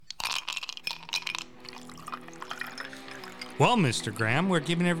Well, Mr. Graham, we're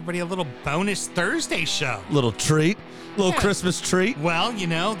giving everybody a little bonus Thursday show. Little treat. Little Christmas treat. Well, you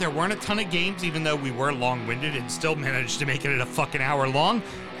know, there weren't a ton of games, even though we were long-winded and still managed to make it a fucking hour long.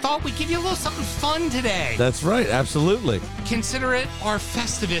 Thought we'd give you a little something fun today. That's right. Absolutely. Consider it our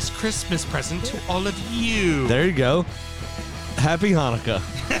Festivus Christmas present to all of you. There you go. Happy Hanukkah.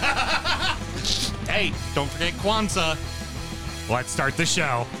 Hey, don't forget Kwanzaa. Let's start the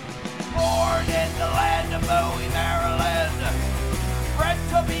show. Born in the land of Bowie, Maryland. Bred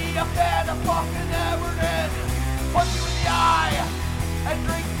to be a fan of fucking Everton. Punch you in the eye and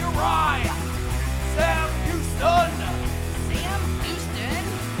drink your rye. Sam Houston. Sam Houston?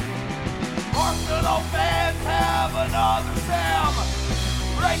 Arsenal fans have another Sam.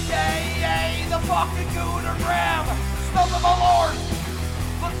 AKA the fucking Gooner Graham. Stump of a lord.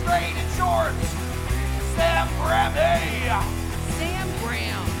 Look straight in shorts. Sam Graham, hey. Sam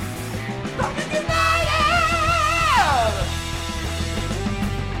Graham. Fucking United!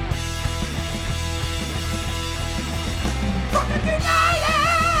 Fucking United!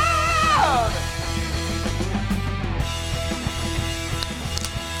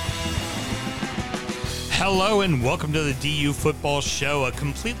 Hello and welcome to the DU Football Show, a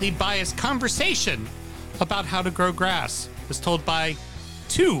completely biased conversation about how to grow grass, as told by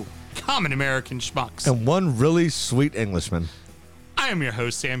two common American schmucks. And one really sweet Englishman. I am your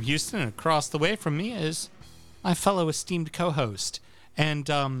host, Sam Houston, and across the way from me is my fellow esteemed co-host and,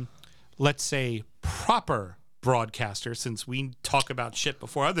 let's say, proper broadcaster, since we talk about shit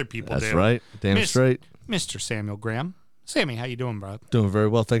before other people do. That's right. Damn straight. Mr. Samuel Graham. Sammy, how you doing, bro? Doing very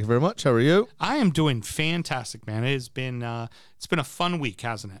well. Thank you very much. How are you? I am doing fantastic, man. It has been it's been a fun week,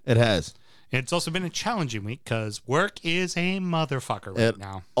 hasn't it? It has. It's also been a challenging week because work is a motherfucker right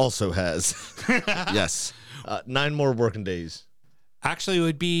now. Also has. Yes. 9 more working days. Actually, it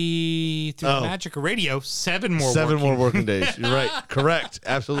would be through the magic of radio, 7 more. 7 more working days. You're right. Correct.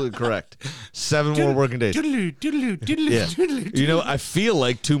 Absolutely correct. 7 more working days. Doodaloo, doodaloo, doodaloo, Yeah. doodaloo, You know, I feel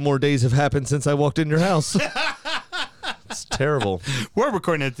like 2 more days have happened since I walked in your house. It's terrible. We're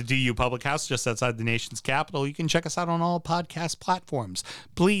recording at the DU Public House just outside the nation's capital. You can check us out on all podcast platforms.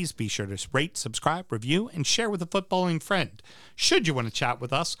 Please be sure to rate, subscribe, review, and share with a footballing friend. Should you want to chat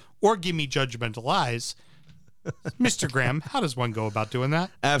with us or give me judgmental eyes, Mr. Graham, how does one go about doing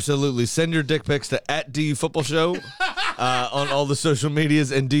that? Absolutely. Send your dick pics to @DU Football Show on all the social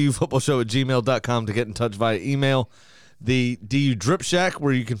medias and dufootballshow@gmail.com to get in touch via email. The DU Drip Shack,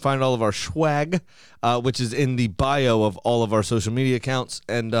 where you can find all of our swag, which is in the bio of all of our social media accounts.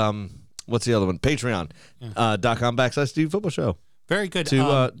 And what's the other one? Patreon.com/DU Football Show. Very good.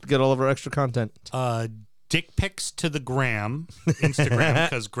 To get all of our extra content. Dick pics to the Graham, Instagram,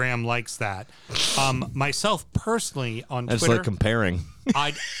 because Graham likes that. Myself personally on It's Twitter, like comparing.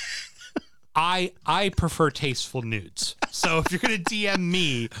 I prefer tasteful nudes. So if you're gonna DM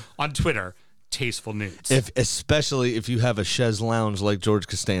me on Twitter, tasteful nudes. Especially if you have a chaise lounge like George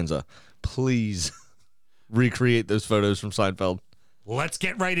Costanza, please recreate those photos from Seinfeld. Let's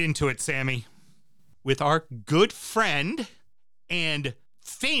get right into it, Sammy, with our good friend and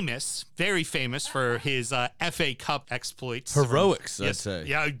famous, very famous for his FA Cup exploits. Heroics, yes, I'd say.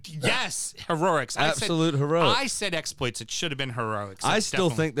 Yeah, yes, heroics. Absolute heroics. I said exploits. It should have been heroics. I It's still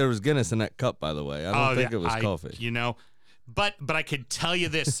definitely- think there was Guinness in that cup, by the way. I don't think it was coffee. You know, but I could tell you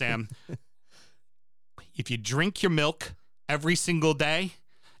this, Sam. If you drink your milk every single day,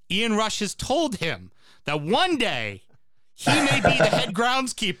 Ian Rush has told him that one day he may be the head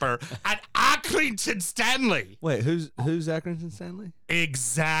groundskeeper at Accrington Stanley. Wait, who's Accrington Stanley?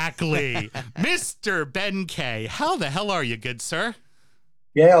 Exactly. Mr. Ben Kay, how the hell are you, good sir?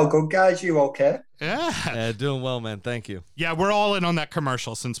 Yeah, all good, guys. You okay? Yeah. Doing well, man. Thank you. Yeah, we're all in on that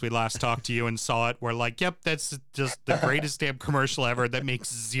commercial since we last talked to you and saw it. We're like, yep, that's just the greatest damn commercial ever. That makes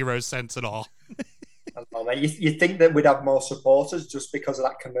zero sense at all. I don't know, mate. You think that we'd have more supporters just because of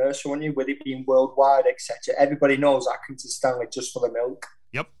that commercial, wouldn't you? With it being worldwide, etc. Everybody knows Accrington Stanley just for the milk.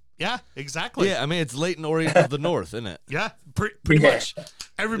 Yep. Yeah, exactly. Yeah, I mean, it's Leyton Orient of the North, isn't it? Yeah, pretty Yeah. much.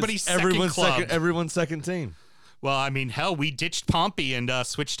 Everybody's second club. Everyone's second team. Well, I mean, hell, we ditched Pompey and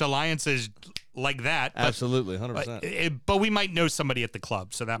switched alliances like that. But, Absolutely, 100%. but we might know somebody at the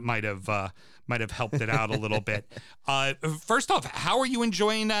club, so that might have helped it out a little bit. First off, how are you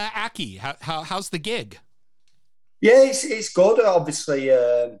enjoying Aki? How's the gig? Yeah, it's good. Obviously,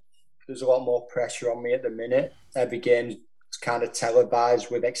 there's a lot more pressure on me at the minute. Every game's kind of televised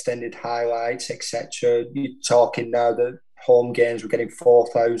with extended highlights, etc. You're talking now that home games were getting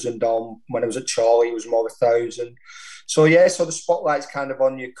 4,000 on. When I was at Chorley, it was more 1,000. So yeah, so the spotlight's kind of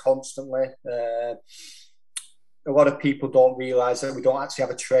on you constantly. a lot of people don't realise that we don't actually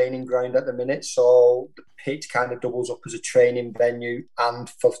have a training ground at the minute. So the pitch kind of doubles up as a training venue and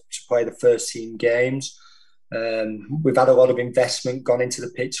to play the first team games. We've had a lot of investment gone into the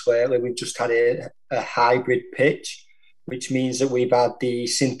pitch lately. We've just had a hybrid pitch, which means that we've had the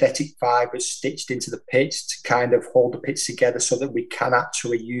synthetic fibres stitched into the pitch to kind of hold the pitch together so that we can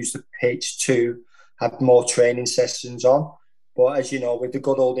actually use the pitch to have more training sessions on. But as you know, with the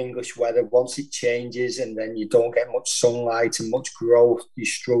good old English weather, once it changes and then you don't get much sunlight and much growth, you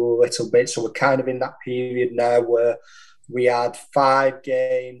struggle a little bit. So we're kind of in that period now where we had 5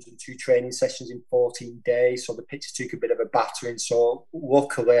 games and 2 training sessions in 14 days. So the pitch took a bit of a battering. So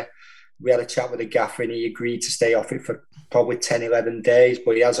luckily, we had a chat with the gaffer and he agreed to stay off it for probably 10, 11 days.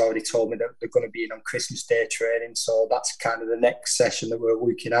 But he has already told me that they're going to be in on Christmas Day training. So that's kind of the next session that we're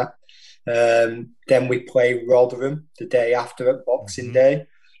looking at. Then we play Rotherham the day after at Boxing Day.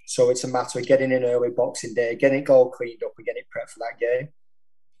 So it's a matter of getting in early Boxing Day, getting it all cleaned up and getting it prepped for that game.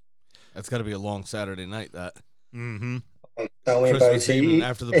 That's got to be a long Saturday night, that. Mm-hmm. Tell me Christmas about Eve, it.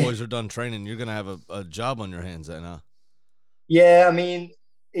 after the boys are done training, you're going to have a job on your hands then, huh? Yeah, I mean,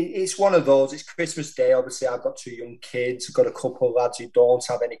 it's one of those. It's Christmas Day. Obviously, I've got 2 young kids. I've got a couple of lads who don't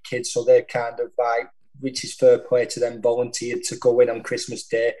have any kids. So they're kind of like, which is fair play to them, volunteered to go in on Christmas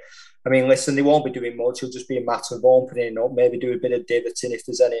Day. I mean, listen, they won't be doing much. It'll just be a matter of opening up, maybe do a bit of divoting if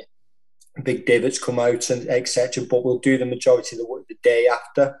there's any big divots come out and etc. But we'll do the majority of the work the day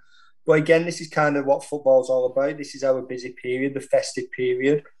after. But again, this is kind of what football's all about. This is our busy period, the festive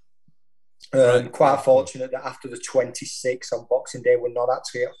period. Quite fortunate that after the 26th on Boxing Day, we're not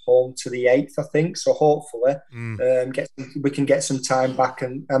actually at home to the 8th, I think. So hopefully we can get some time back.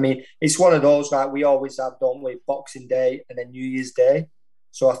 And I mean, it's one of those like we always have, don't we? Boxing Day and then New Year's Day.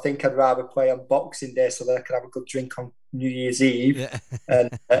 So I think I'd rather play on Boxing Day so that I can have a good drink on New Year's Eve and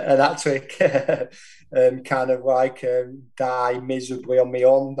actually kind of like die miserably on my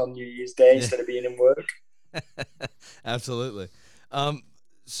own on New Year's Day instead of being in work. Absolutely.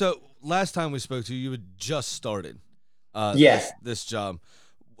 So last time we spoke to you, you had just started this job.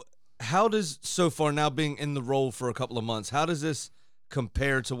 How does, so far now being in the role for a couple of months, how does this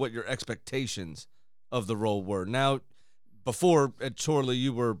compare to what your expectations of the role were? Now, before at Chorley,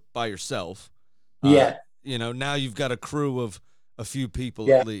 you were by yourself. You know, now you've got a crew of a few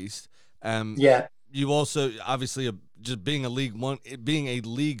people at least. You also, obviously, just being a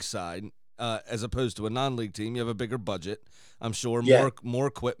league side, as opposed to a non-league team, you have a bigger budget, I'm sure, more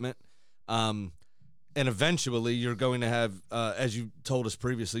equipment. And eventually you're going to have, as you told us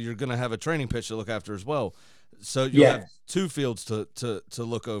previously, you're going to have a training pitch to look after as well. So you have 2 fields to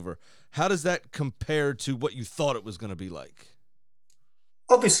look over. How does that compare to what you thought it was going to be like?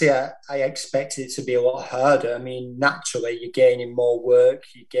 Obviously, I expected it to be a lot harder. I mean, naturally, you're gaining more work.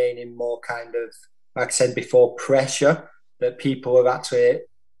 You're gaining more kind of, like I said before, pressure that people are actually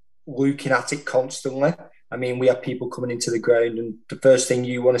looking at it constantly. I mean, we have people coming into the ground and the first thing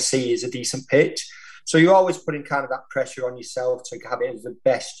you want to see is a decent pitch. So you're always putting kind of that pressure on yourself to have it as the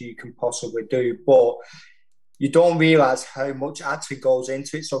best you can possibly do. But you don't realise how much actually goes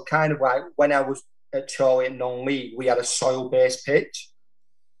into it. So kind of like when I was at Chorley at non-league, we had a soil-based pitch.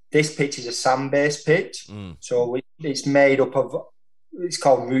 This pitch is a sand-based pitch. So it's made up of, it's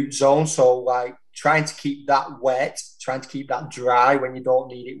called root zone. So like trying to keep that wet, trying to keep that dry when you don't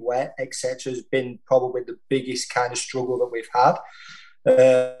need it wet, etc., has been probably the biggest kind of struggle that we've had.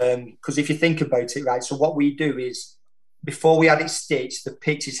 Because if you think about it, right, so what we do is before we had it stitched, the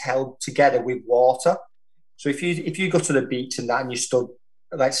pitch is held together with water. So if you go to the beach and that and you stood,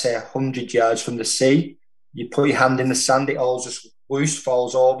 let's say, 100 yards from the sea, you put your hand in the sand, it all just loose,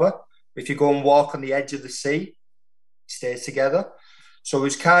 falls over. If you go and walk on the edge of the sea, it stays together. So it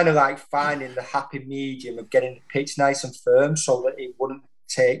was kind of like finding the happy medium of getting the pitch nice and firm so that it wouldn't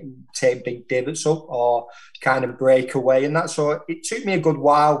take big divots up or kind of break away and that. So it took me a good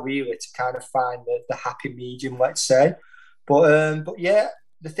while really to kind of find the happy medium, let's say. But yeah,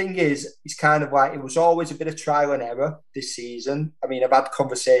 the thing is, it's kind of like it was always a bit of trial and error this season. I mean, I've had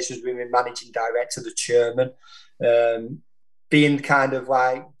conversations with my managing director, the chairman, being kind of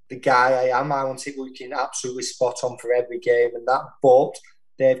like the guy I am. I want it looking absolutely spot on for every game and that. But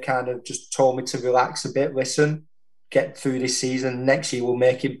they've kind of just told me to relax a bit. Listen, get through this season. Next year we'll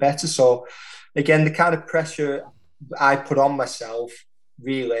make it better. So again, the kind of pressure I put on myself,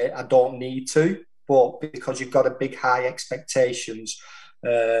 really, I don't need to. But because you've got a big high expectations,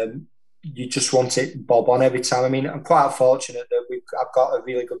 you just want it bob on every time. I mean, I'm quite fortunate that I've got a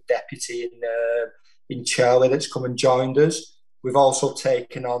really good deputy in Chorley that's come and joined us. We've also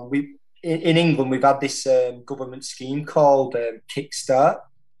taken on, in England, we've had this government scheme called Kickstart.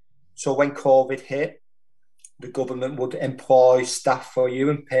 So when COVID hit, the government would employ staff for you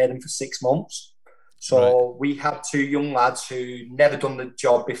and pay them for 6 months. So we had 2 young lads who never done the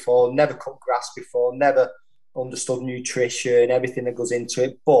job before, never cut grass before, never understood nutrition, everything that goes into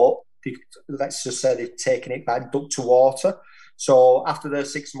it. But let's just say they've taken it by duck to water. So after their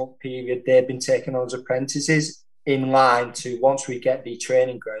 6-month period, they've been taken on as apprentices in line to, once we get the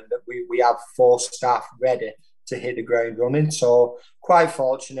training ground, that we have 4 staff ready to hit the ground running. So quite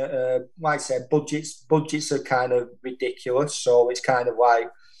fortunate. Like I said, budgets are kind of ridiculous. So it's kind of like,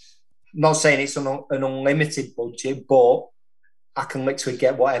 not saying it's an unlimited budget, but I can literally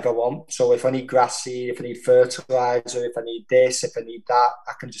get whatever I want. So if I need grass seed, if I need fertilizer, if I need this, if I need that,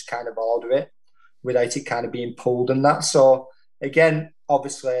 I can just kind of order it without it kind of being pulled and that. So again,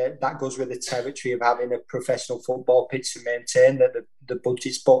 obviously that goes with the territory of having a professional football pitch to maintain the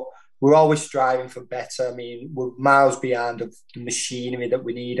budgets, but we're always striving for better. I mean, we're miles beyond of the machinery that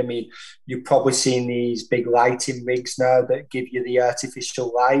we need. I mean, you've probably seen these big lighting rigs now that give you the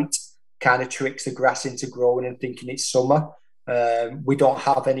artificial light, kind of tricks the grass into growing and thinking it's summer. We don't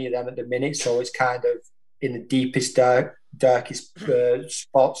have any of them at the minute, so it's kind of in the deepest, darkest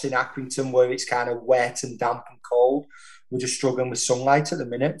spots in Accrington where it's kind of wet and damp and cold. We're just struggling with sunlight at the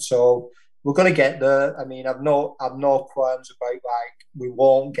minute, so we're going to get there. I mean, I've no qualms about like we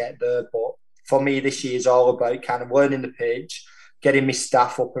won't get there, but for me, this year is all about kind of learning the pitch, getting my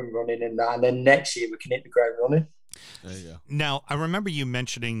staff up and running, and that, and then next year we can hit the ground running. There you go. Now, I remember you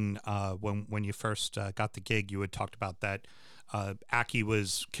mentioning when you first got the gig, you had talked about that Aki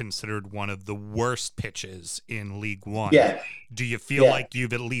was considered one of the worst pitches in League One. Yeah. Do you feel like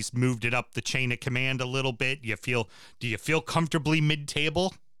you've at least moved it up the chain of command a little bit? Do you feel comfortably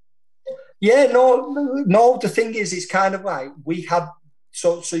mid-table? Yeah, no. The thing is, it's kind of like we had.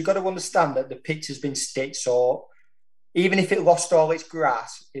 So you got to understand that the pitch has been stitched. So even if it lost all its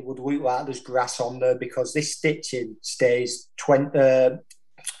grass, it would look like there's grass on there because this stitching stays what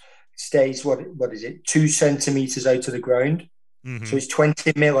is it, 2 centimeters out of the ground. Mm-hmm. So it's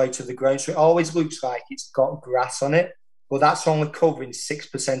 20 mil out of the ground. So it always looks like it's got grass on it, but that's only covering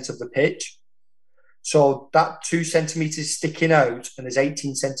 6% of the pitch. So that 2 centimeters sticking out, and there's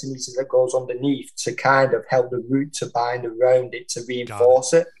 18 centimeters that goes underneath to kind of help the root to bind around it to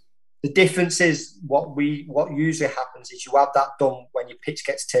reinforce it. The difference is what usually happens is you have that done when your pitch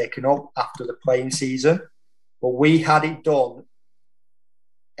gets taken up after the playing season, but we had it done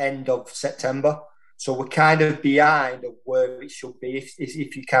end of September. So we're kind of behind of where it should be,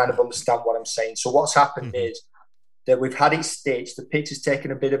 if you kind of understand what I'm saying. So what's happened is that we've had it stitched, the pitch has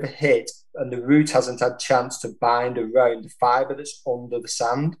taken a bit of a hit, and the root hasn't had a chance to bind around the fibre that's under the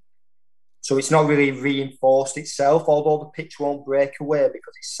sand. So it's not really reinforced itself, although the pitch won't break away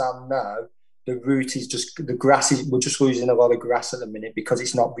because it's sand now. The root is just, we're just losing a lot of grass at the minute because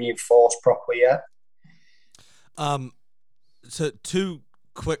it's not reinforced properly yet. So 2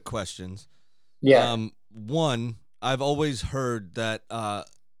 quick questions. Yeah. One, I've always heard that a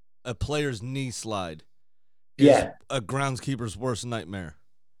player's knee slide is a groundskeeper's worst nightmare.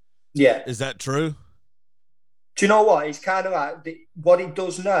 Yeah. Is that true? Do you know what? It's kind of like what it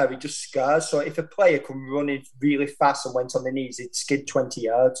does now, it just scares. So if a player come running really fast and went on the knees, it'd skid 20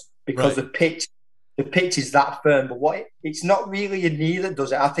 yards because the pitch is that firm. But it's not really your knee that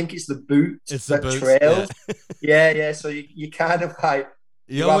does it. I think it's the boot that trails. Yeah. So you kind of like...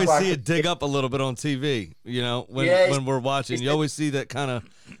 You always see it dig up a little bit on TV, you know, when we're watching. You always see that kind of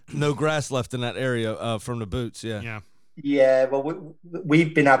no grass left in that area from the boots, Yeah, well,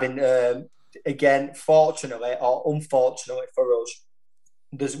 we've been having, again, fortunately or unfortunately for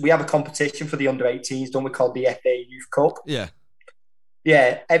us, we have a competition for the under-18s, don't we, called the FA Youth Cup? Yeah.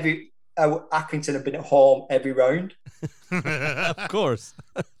 Yeah, Accrington have been at home every round. Of course.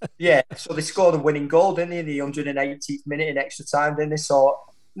 Yeah, so they scored a winning goal, didn't they, in the 180th minute in extra time, didn't they? So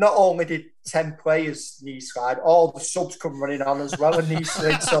not only did 10 players knee slide, all the subs come running on as well and knee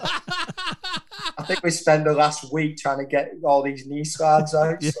slide. So I think we spent the last week trying to get all these knee slides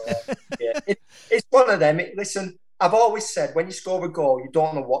out. So, it's one of them. Listen, I've always said when you score a goal, you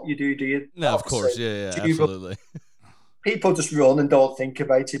don't know what you do you? No, of course. Yeah, absolutely. People just run and don't think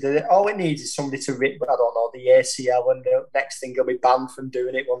about it. All it needs is somebody to rip, I don't know, the ACL, and the next thing will be banned from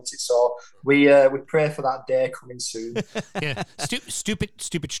doing it once it's so. We pray for that day coming soon. Yeah,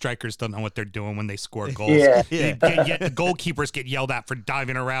 stupid strikers don't know what they're doing when they score goals. Yeah. Yet the goalkeepers get yelled at for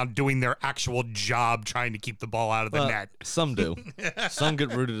diving around doing their actual job, trying to keep the ball out of the net. Some do. Some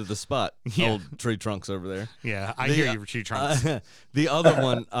get rooted to the spot. Yeah. Old tree trunks over there. Yeah, I hear you, tree trunks. The other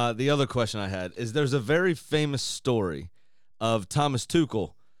one, the other question I had is: there's a very famous story of Thomas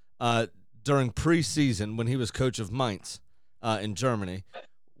Tuchel during preseason when he was coach of Mainz in Germany,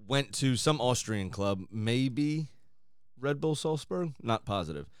 went to some Austrian club, maybe Red Bull Salzburg, not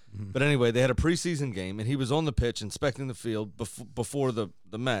positive. But anyway, they had a preseason game, and he was on the pitch inspecting the field before the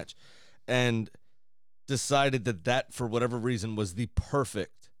match, and decided that for whatever reason was the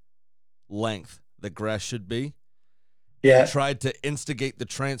perfect length that grass should be. Yeah. Tried to instigate the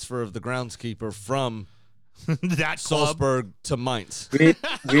transfer of the groundskeeper from that club. Salzburg to Mainz.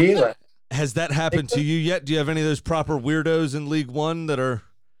 Really? Has that happened to you yet? Do you have any of those proper weirdos in League One that are,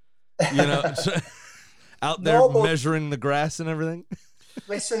 out there measuring the grass and everything?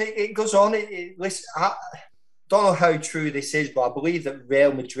 Listen, it goes on. Listen, I don't know how true this is, but I believe that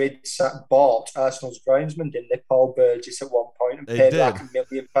Real Madrid bought Arsenal's groundsman, didn't they, Paul Burgess, at one point, and paid like £1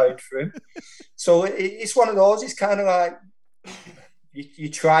 million for him. So it's one of those. It's kind of like you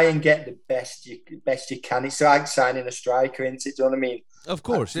try and get the best you can. It's like signing a striker, isn't it? Do you know what I mean? Of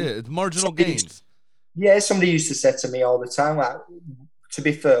course, yeah. It's marginal gains. Yeah, somebody used to say to me all the time, like, to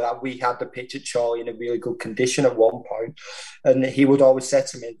be fair, like, we had the pitch at Chorley in a really good condition at one point, and he would always say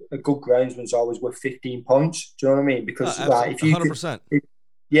to me, a good groundsman's always worth 15 points. Do you know what I mean? Because if you 100%.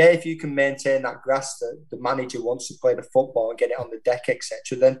 if you can maintain that grass that the manager wants to play the football and get it on the deck,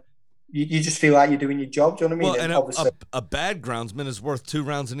 etc., then you just feel like you're doing your job. Do you know what I mean? Well, and obviously, a bad groundsman is worth 2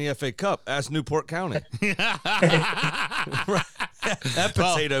 rounds in the FA Cup. Ask Newport County. That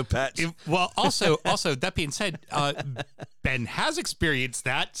potato patch. Also, that being said, Ben has experienced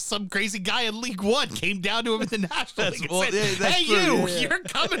that. Some crazy guy in League One came down to him in the National League and said, "Hey, true. you're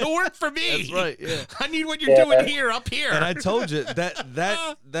coming to work for me. That's right. Yeah, I need what you're doing here, up here." And I told you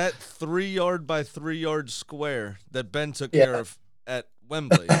that 3 yard by 3 yard square that Ben took care of at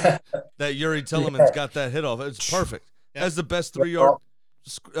Wembley, that Yuri Tilleman's got that hit off. It's perfect. That's the best 3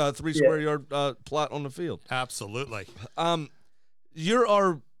 square yard plot on the field. Absolutely. You're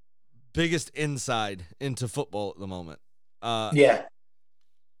our biggest inside into football at the moment. yeah.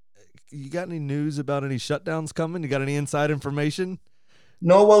 You got any news about any shutdowns coming? You got any inside information?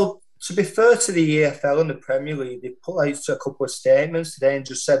 No, well, to be fair to the EFL and the Premier League, they put out a couple of statements today and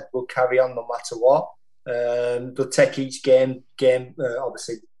just said we'll carry on no matter what. They'll take each game,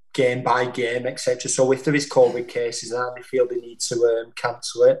 obviously game by game, etc. So if there is COVID cases and they feel they need to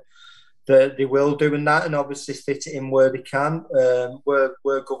cancel it, they will do that, and obviously fit it in where they can.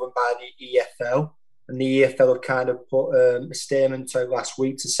 We're governed by the EFL, and the EFL have kind of put a statement out last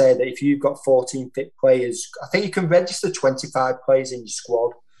week to say that if you've got 14 fit players, I think you can register 25 players in your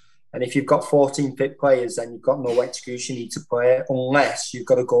squad. And if you've got 14 fit players, then you've got no excuse you need to play unless you've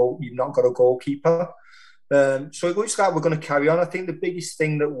not got a goalkeeper. So it looks like we're going to carry on. I think the biggest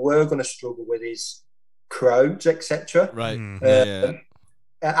thing that we're going to struggle with is crowds, etc. Right.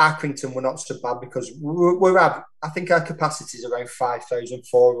 At Accrington, we're not so bad because I think our capacity is around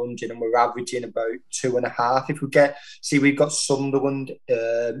 5,400 and we're averaging about 2.5. We've got Sunderland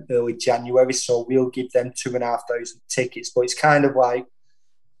early January, so we'll give them 2,500 tickets. But it's kind of like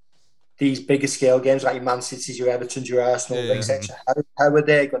these bigger scale games like your Man City's, your Everton's, your Arsenal, etc. How are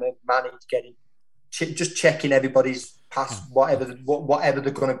they going to manage getting just checking everybody's whatever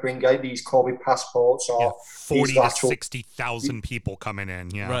they're going to bring out, these COVID passports or 40 to 60,000 people coming in.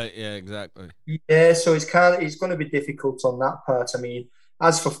 Yeah, right. Yeah, exactly. Yeah, so it's going to be difficult on that part. I mean,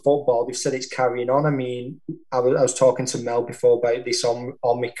 as for football, they've said it's carrying on. I mean, I was talking to Mel before about this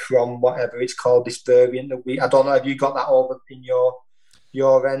Omicron, whatever it's called, this variant that I don't know. Have you got that over in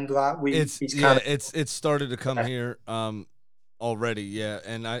your end? Like it's started to come here. Already, yeah,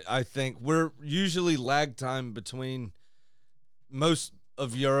 and I think we're usually lag time between most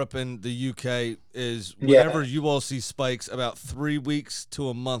of Europe and the UK is whenever you all see spikes, about 3 weeks to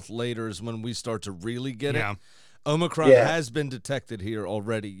a month later is when we start to really get it. Omicron has been detected here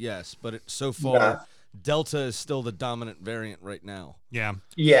already, yes, but so far Delta is still the dominant variant right now. Yeah.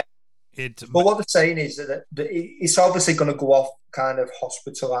 But what they're saying is that it's obviously going to go off kind of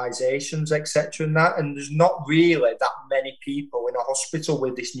hospitalizations, etc. and there's not really that many people in a hospital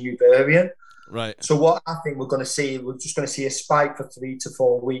with this new variant. Right. So what I think we're just going to see a spike for 3 to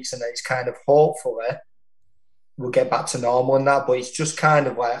 4 weeks, and then it's kind of hopefully we'll get back to normal and that. But it's just kind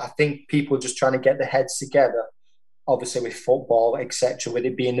of like, I think people are just trying to get their heads together, obviously with football, etc., with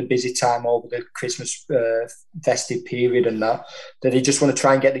it being the busy time over the Christmas festive period and that they just want to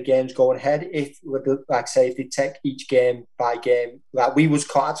try and get the games going ahead. If they take each game by game, like we was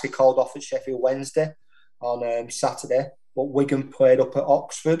actually called off at Sheffield Wednesday on Saturday, but Wigan played up at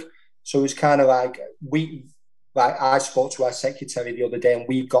Oxford. So it's kind of like I spoke to our secretary the other day and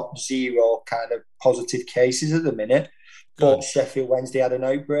we've got 0 kind of positive cases at the minute. But Sheffield Wednesday had an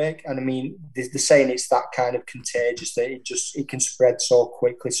outbreak, and I mean, they're saying it's that kind of contagious that it can spread so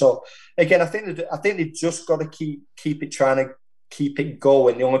quickly. So again, I think they've just got to keep it trying to keep it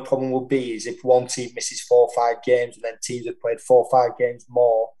going. The only problem will be is if one team misses 4 or 5 games and then teams have played 4 or 5 games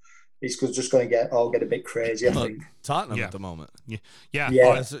more, it's just going to get a bit crazy, I think. Tottenham Yeah. at the moment. Yeah.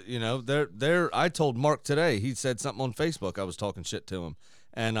 Yeah. You know, they're. I told Mark today. He said something on Facebook. I was talking shit to him,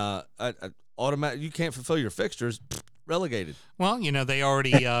 and I automatic. You can't fulfill your fixtures. Relegated. Well, you know, they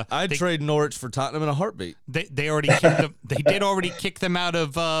already I'd trade Norwich for Tottenham in a heartbeat. they already kicked them. They did already kick them out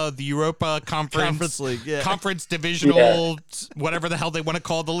of the Europa Conference League, yeah. Conference Divisional, whatever the hell they want to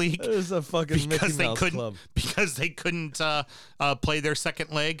call the league. It was a fucking Mickey Mouse club. Because they couldn't play their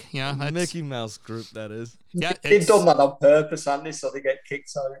second leg. Yeah, that's, Mickey Mouse group, that is. Yeah, They've done that on purpose, haven't they? So they get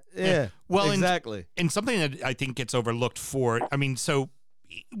kicked on it. Yeah. Well, exactly. And something that I think gets overlooked so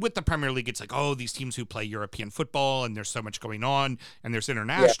with the Premier League, it's like, oh, these teams who play European football and there's so much going on and there's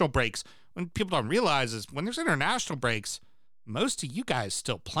international breaks. What people don't realize is when there's international breaks, most of you guys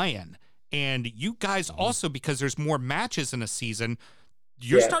still playing. And you guys also, because there's more matches in a season,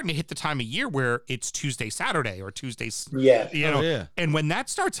 you're starting to hit the time of year where it's Tuesday, Saturday, or Tuesdays. Yeah. You know, and when that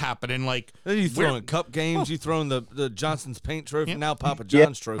starts happening, like, Then you throw in cup games, you throw in the Johnson's Paint Trophy, now Papa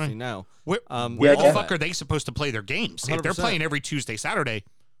John's Trophy now. where where the fuck are they supposed to play their games? If they're 100%. playing every Tuesday, Saturday,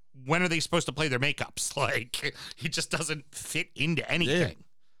 when are they supposed to play their makeups? Like, it just doesn't fit into anything.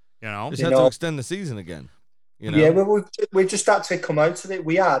 You know? Just have to extend the season again. You know? Yeah, well, we've just actually come out of it.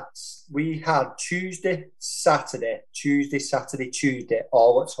 We had Tuesday, Saturday,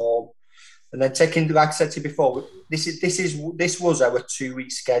 all at home, and then taking, like I said to you before, this was our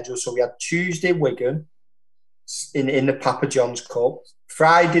 2-week schedule. So we had Tuesday Wigan in the Papa John's Cup.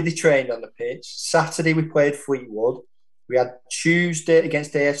 Friday they trained on the pitch. Saturday we played Fleetwood. We had Tuesday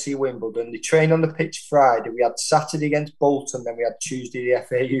against AFC Wimbledon. They trained on the pitch Friday. We had Saturday against Bolton. Then we had Tuesday the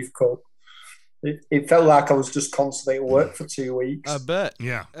FA Youth Cup. It felt like I was just constantly at work for 2 weeks. I bet.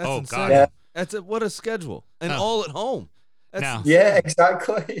 Yeah. That's Oh, insane. God. Yeah. What a schedule. And all at home. Now, Yeah,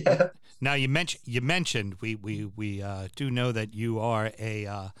 exactly. Yeah. now you mentioned we do know that you are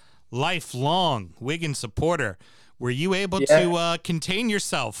a lifelong Wigan supporter. Were you able to contain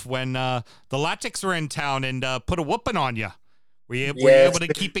yourself when the Latics were in town and put a whooping on you? Were you able to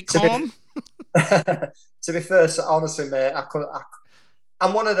keep it calm? To be fair, so honestly, mate,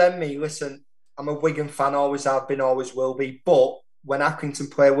 I'm one of them, me. Listen, I'm a Wigan fan, always have been, always will be. But when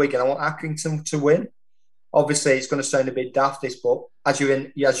Accrington play Wigan, I want Accrington to win. Obviously, it's going to sound a bit daft, this, but as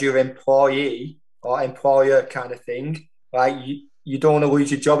your employee or employer kind of thing, like you don't want to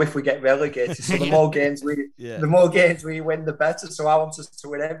lose your job if we get relegated. So the more games we win, the better. So I want us to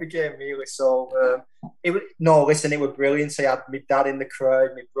win every game, really. So it was brilliant. So I had my dad in the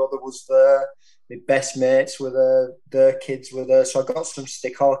crowd, my brother was there, my best mates were there, their kids were there. So I got some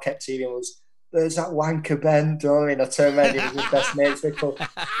stick. All I kept hearing was, "There's that wanker Ben." Do you know what I mean? I turned around, it was my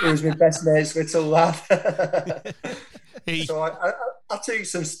best mate's little lad. So I took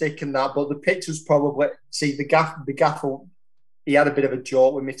some stick in that, but the pitch was probably, the gaffer, he had a bit of a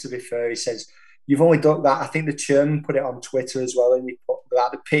joke with me, to be fair. He says, "You've only done that." I think the chairman put it on Twitter as well, and he put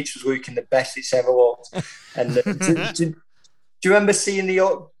that the pitch was looking the best it's ever looked. And do you remember seeing have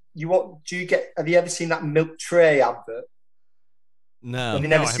you ever seen that milk tray advert? No. Have you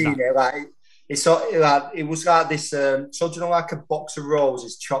never I have seen not. it? Like, it was like this, so do you know, like a box of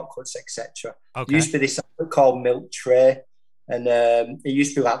roses, chocolates, etc. Okay. There used to be this advert called Milk Tray. And it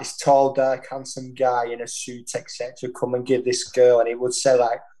used to be like this tall, dark, handsome guy in a suit, etc., come and give this girl, and he would say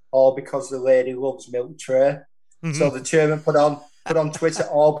like, "All because the lady loves Milk Tray." Mm-hmm. So the chairman put on Twitter,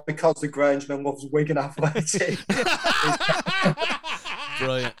 "All because the groundsman loves Wigan Athletic."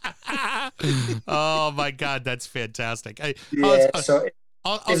 Brilliant. Oh my God, that's fantastic. It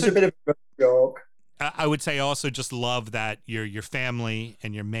was a bit of a joke. I would say also just love that your family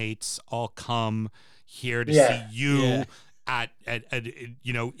and your mates all come here to see you at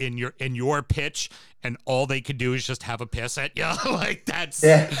in your pitch, and all they could do is just have a piss at you. Like that's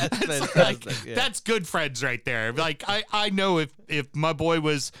fantastic. that's good friends right there. Like I know if my boy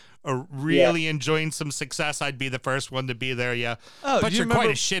was really enjoying some success, I'd be the first one to be there. Yeah. Oh, but you're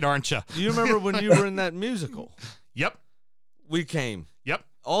quite a shit, aren't you? Do you remember when you were in that musical? Yep. We came. Yep.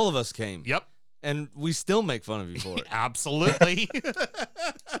 All of us came. Yep. And we still make fun of you for it. Absolutely.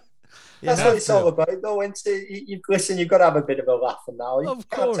 That's what it's all about, though. Listen, you've got to have a bit of a laugh and that. Of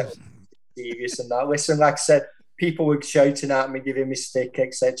course. Can't take it serious and that. Listen, like I said, people were shouting at me, giving me stick,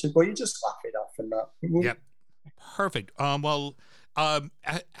 etc. But you just laugh it off and that. Yep. Perfect. How,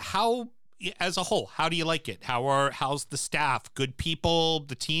 as a whole, how do you like it? How's the staff? Good people,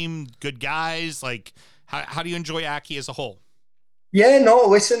 the team, good guys? Like, how do you enjoy Aki as a whole? Yeah, no,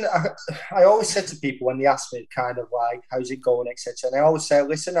 listen, I always said to people when they ask me kind of like, how's it going, etc. And I always say,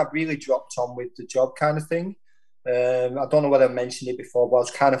 listen, I've really dropped on with the job kind of thing. I don't know whether I mentioned it before, but I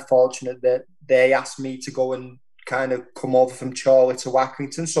was kind of fortunate that they asked me to go and kind of come over from Chorley to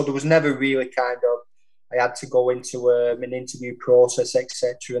Accrington. So there was never really kind of, I had to go into an interview process,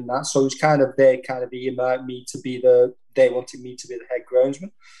 etc. and that. So it was kind of, they kind of earmarked me to be they wanted me to be the head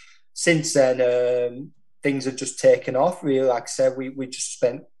groundsman. Since then, things have just taken off, really. Like I said, we just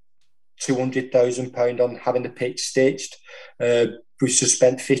spent £200,000 on having the pitch stitched. We just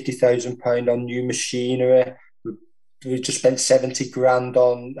spent £50,000 on new machinery. We just spent 70 grand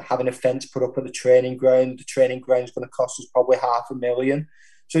on having a fence put up at the training ground. The training ground is going to cost us probably £500,000.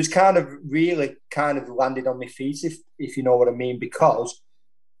 So it's kind of really kind of landed on my feet, if you know what I mean, because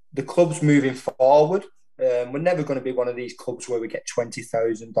the club's moving forward. We're never going to be one of these clubs where we get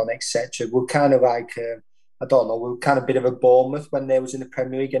 20,000 on, etc. We're kind of like, I don't know, we're kind of a bit of a Bournemouth when they was in the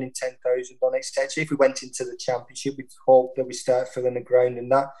Premier League getting 10,000 on, etc. If we went into the Championship, we'd hope that we start filling the ground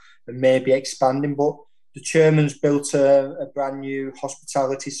and that, and maybe expanding. But the chairman's built a brand new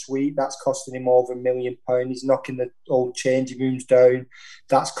hospitality suite that's costing him over £1 million. He's knocking the old changing rooms down.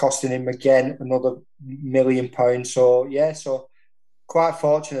 That's costing him again another £1 million. So yeah, so quite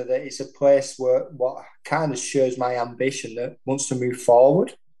fortunate that it's a place where what kind of shows my ambition that wants to move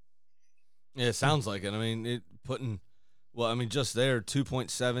forward. Yeah, it sounds like it. I mean, just there,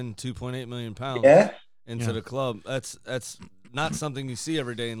 2.8 million pounds into the club. That's not something you see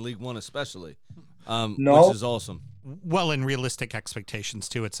every day in League One, especially. No. Which is awesome. Well, in realistic expectations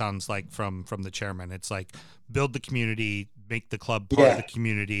too, it sounds like from the chairman, it's like build the community, make the club part of the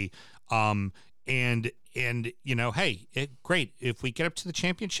community, and you know, hey, great if we get up to the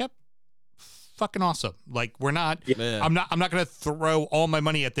Championship, fucking awesome. Like we're not, I'm not going to throw all my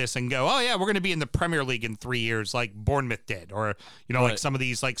money at this and go, oh yeah, we're going to be in the Premier League in 3 years, like Bournemouth did, or you know, like some of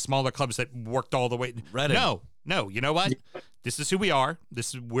these like smaller clubs that worked all the way. Reading. No, you know what? This is who we are.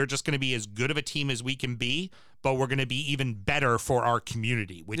 We're just going to be as good of a team as we can be, but we're going to be even better for our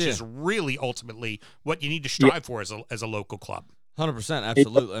community, which is really ultimately what you need to strive for as a local club. 100%,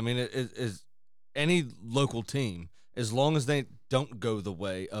 absolutely. I mean, it is any local team, as long as they don't go the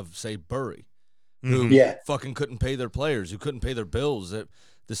way of, say, Bury, who fucking couldn't pay their players, who couldn't pay their bills.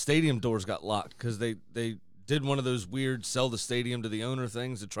 The stadium doors got locked because they did one of those weird sell the stadium to the owner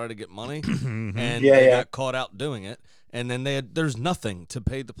things to try to get money, and they got caught out doing it. And then there's nothing to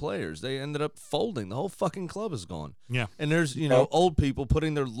pay the players. They ended up folding. The whole fucking club is gone. Yeah. And there's, old people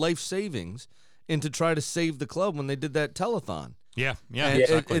putting their life savings in to try to save the club when they did that telethon. Yeah, and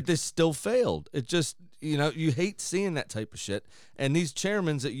exactly. It still failed. It just, you hate seeing that type of shit. And these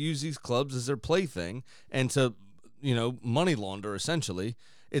chairmen that use these clubs as their plaything and to, money launder, essentially,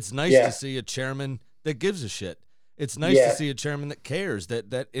 it's nice to see a chairman that gives a shit. It's nice to see a chairman that cares,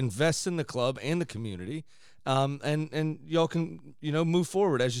 that invests in the club and the community. And y'all can, move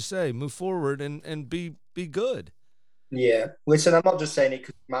forward, as you say, and be good. Yeah. Listen, I'm not just saying it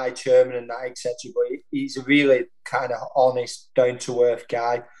because my chairman and that, etc., but he's a really kind of honest, down-to-earth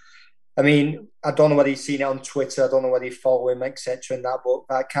guy. I mean, I don't know whether you've seen it on Twitter, I don't know whether you follow him, etc., and that, but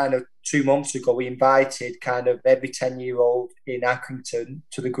that kind of 2 months ago, we invited kind of every 10-year-old in Accrington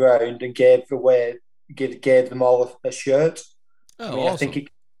to the ground and gave them all a shirt. Oh, I mean, awesome.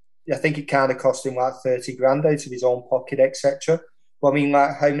 I think it kind of cost him like 30 grand out of his own pocket, etc. But I mean,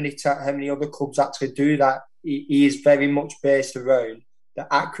 like how many other clubs actually do that? He is very much based around that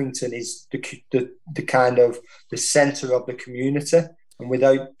Accrington is the kind of the centre of the community, and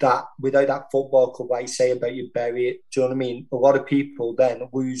without that football club, like you say about you bury it. Do you know what I mean? A lot of people then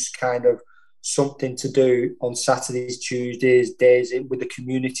lose kind of something to do on Saturdays, Tuesdays, days with the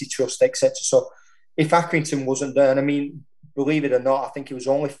community trust, etc. So if Accrington wasn't there, and I mean, believe it or not, I think it was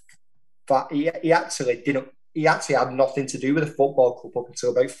only he actually had nothing to do with the football club up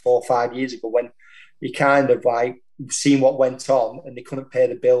until about 4 or 5 years ago, when he kind of like seen what went on and they couldn't pay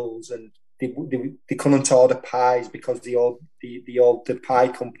the bills and they couldn't order pies because the pie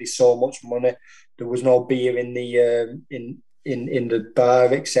company so much money. There was no beer in the in the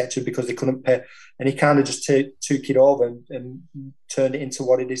bar, etc., because they couldn't pay, and he kind of just took it over and turned it into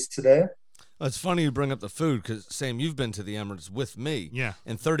what it is today. Well, it's funny you bring up the food because, Sam, you've been to the Emirates with me. Yeah.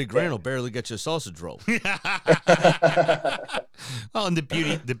 And 30 grand will barely get you a sausage roll. Well, and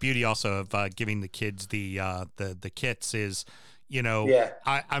the beauty also of giving the kids the kits is,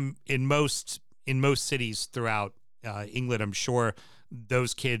 I'm in most cities throughout England, I'm sure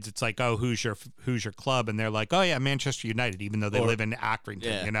those kids, it's like, oh, who's your club? And they're like, oh yeah, Manchester United, even though they live in Accrington,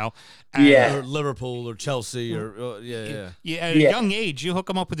 Yeah. you know? Or Liverpool or Chelsea or Yeah, at a young age, you hook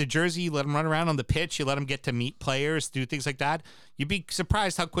them up with a jersey, you let them run around on the pitch, you let them get to meet players, do things like that. You'd be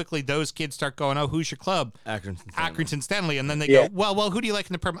surprised how quickly those kids start going, oh, who's your club? Accrington Stanley. And then they go, well, who do you like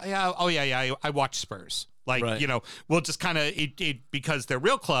in the Premier? Yeah, I watch Spurs. Like, you know, we'll just kind of, because their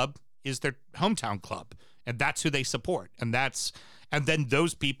real club is their hometown club, and that's who they support. And then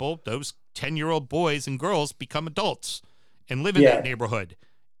those people, those 10-year-old boys and girls become adults and live in that neighborhood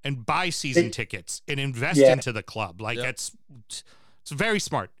and buy season tickets and invest into the club. Like it's very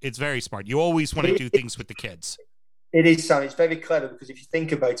smart. It's very smart. You always want to do things with the kids. It is, Sam. It's very clever because if you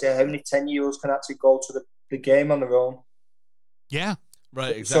think about it, how many 10-year-olds can actually go to the game on their own? Yeah.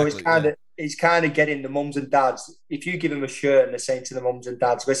 Right, exactly. So it's kind of getting the mums and dads. If you give them a shirt and they're saying to the mums and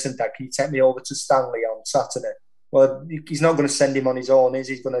dads, listen, Dad, can you take me over to Stanley on Saturday? Well, he's not going to send him on his own, is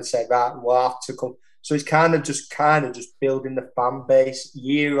he? He's going to say, right, we'll have to come. So it's kind of just building the fan base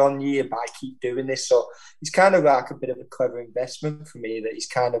year on year by keep doing this. So it's kind of like a bit of a clever investment for me that he's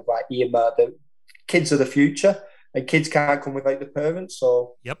kind of like earmarked that kids are the future and kids can't come without the parents.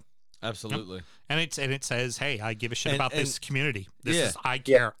 So yep. Absolutely. Yep. And it says, hey, I give a shit about this community. I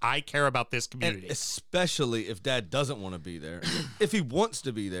care about this community. And especially if Dad doesn't want to be there. If he wants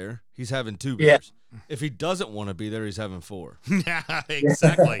to be there, he's having 2 beers. If he doesn't want to be there, he's having 4. Yeah,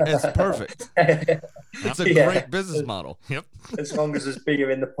 exactly. It's perfect. It's a great business model. Yep. As long as there's beer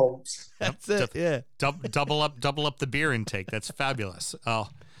in the pumps. That's it. Yeah. Double up the beer intake. That's fabulous. Oh,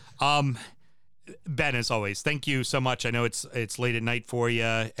 Ben, as always, thank you so much. I know it's late at night for you,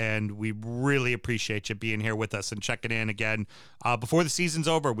 and we really appreciate you being here with us and checking in again. Before the season's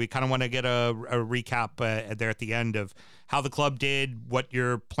over, we kind of want to get a recap there at the end of how the club did, what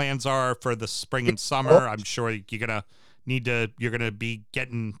your plans are for the spring and summer. I'm sure you're gonna be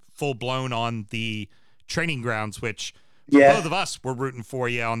getting full blown on the training grounds, which for both of us, we're rooting for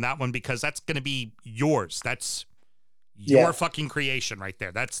you on that one because that's gonna be yours. That's your fucking creation right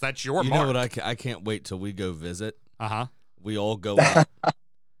there. That's your You mark. know what? I can't wait till we go visit. Uh-huh. We all go out.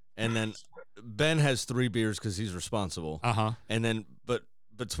 And then Ben has 3 beers because he's responsible. Uh-huh. And then, but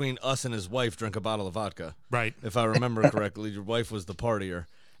between us and his wife, drink a bottle of vodka. Right. If I remember correctly, your wife was the partier.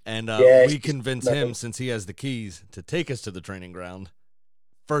 And we convince him, since he has the keys, to take us to the training ground.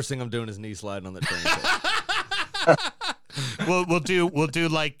 First thing I'm doing is knee sliding on the training set. We'll do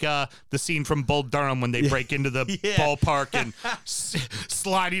like the scene from Bull Durham when they break into the ballpark and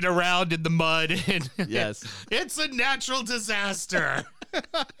sliding around in the mud. And Yes. It's a natural disaster.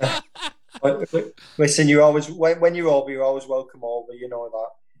 Listen, you're always when you're over, you're always welcome over. You know that.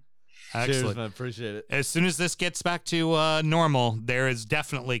 Excellent. Cheers, man. Appreciate it. As soon as this gets back to normal, there is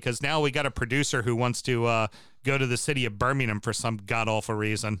definitely, because now we got a producer who wants to go to the city of Birmingham for some god-awful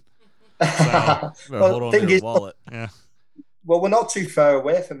reason. So, Hold on to your wallet. yeah. Well, we're not too far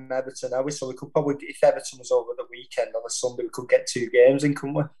away from Everton, are we? So we could probably, if Everton was over the weekend on a Sunday, we could get 2 games in,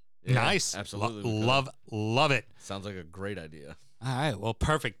 couldn't we? Yeah, nice. Absolutely. Love it. Sounds like a great idea. All right. Well,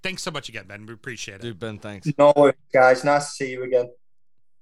 perfect. Thanks so much again, Ben. We appreciate it. Dude, Ben, thanks. No worries, guys. Nice to see you again.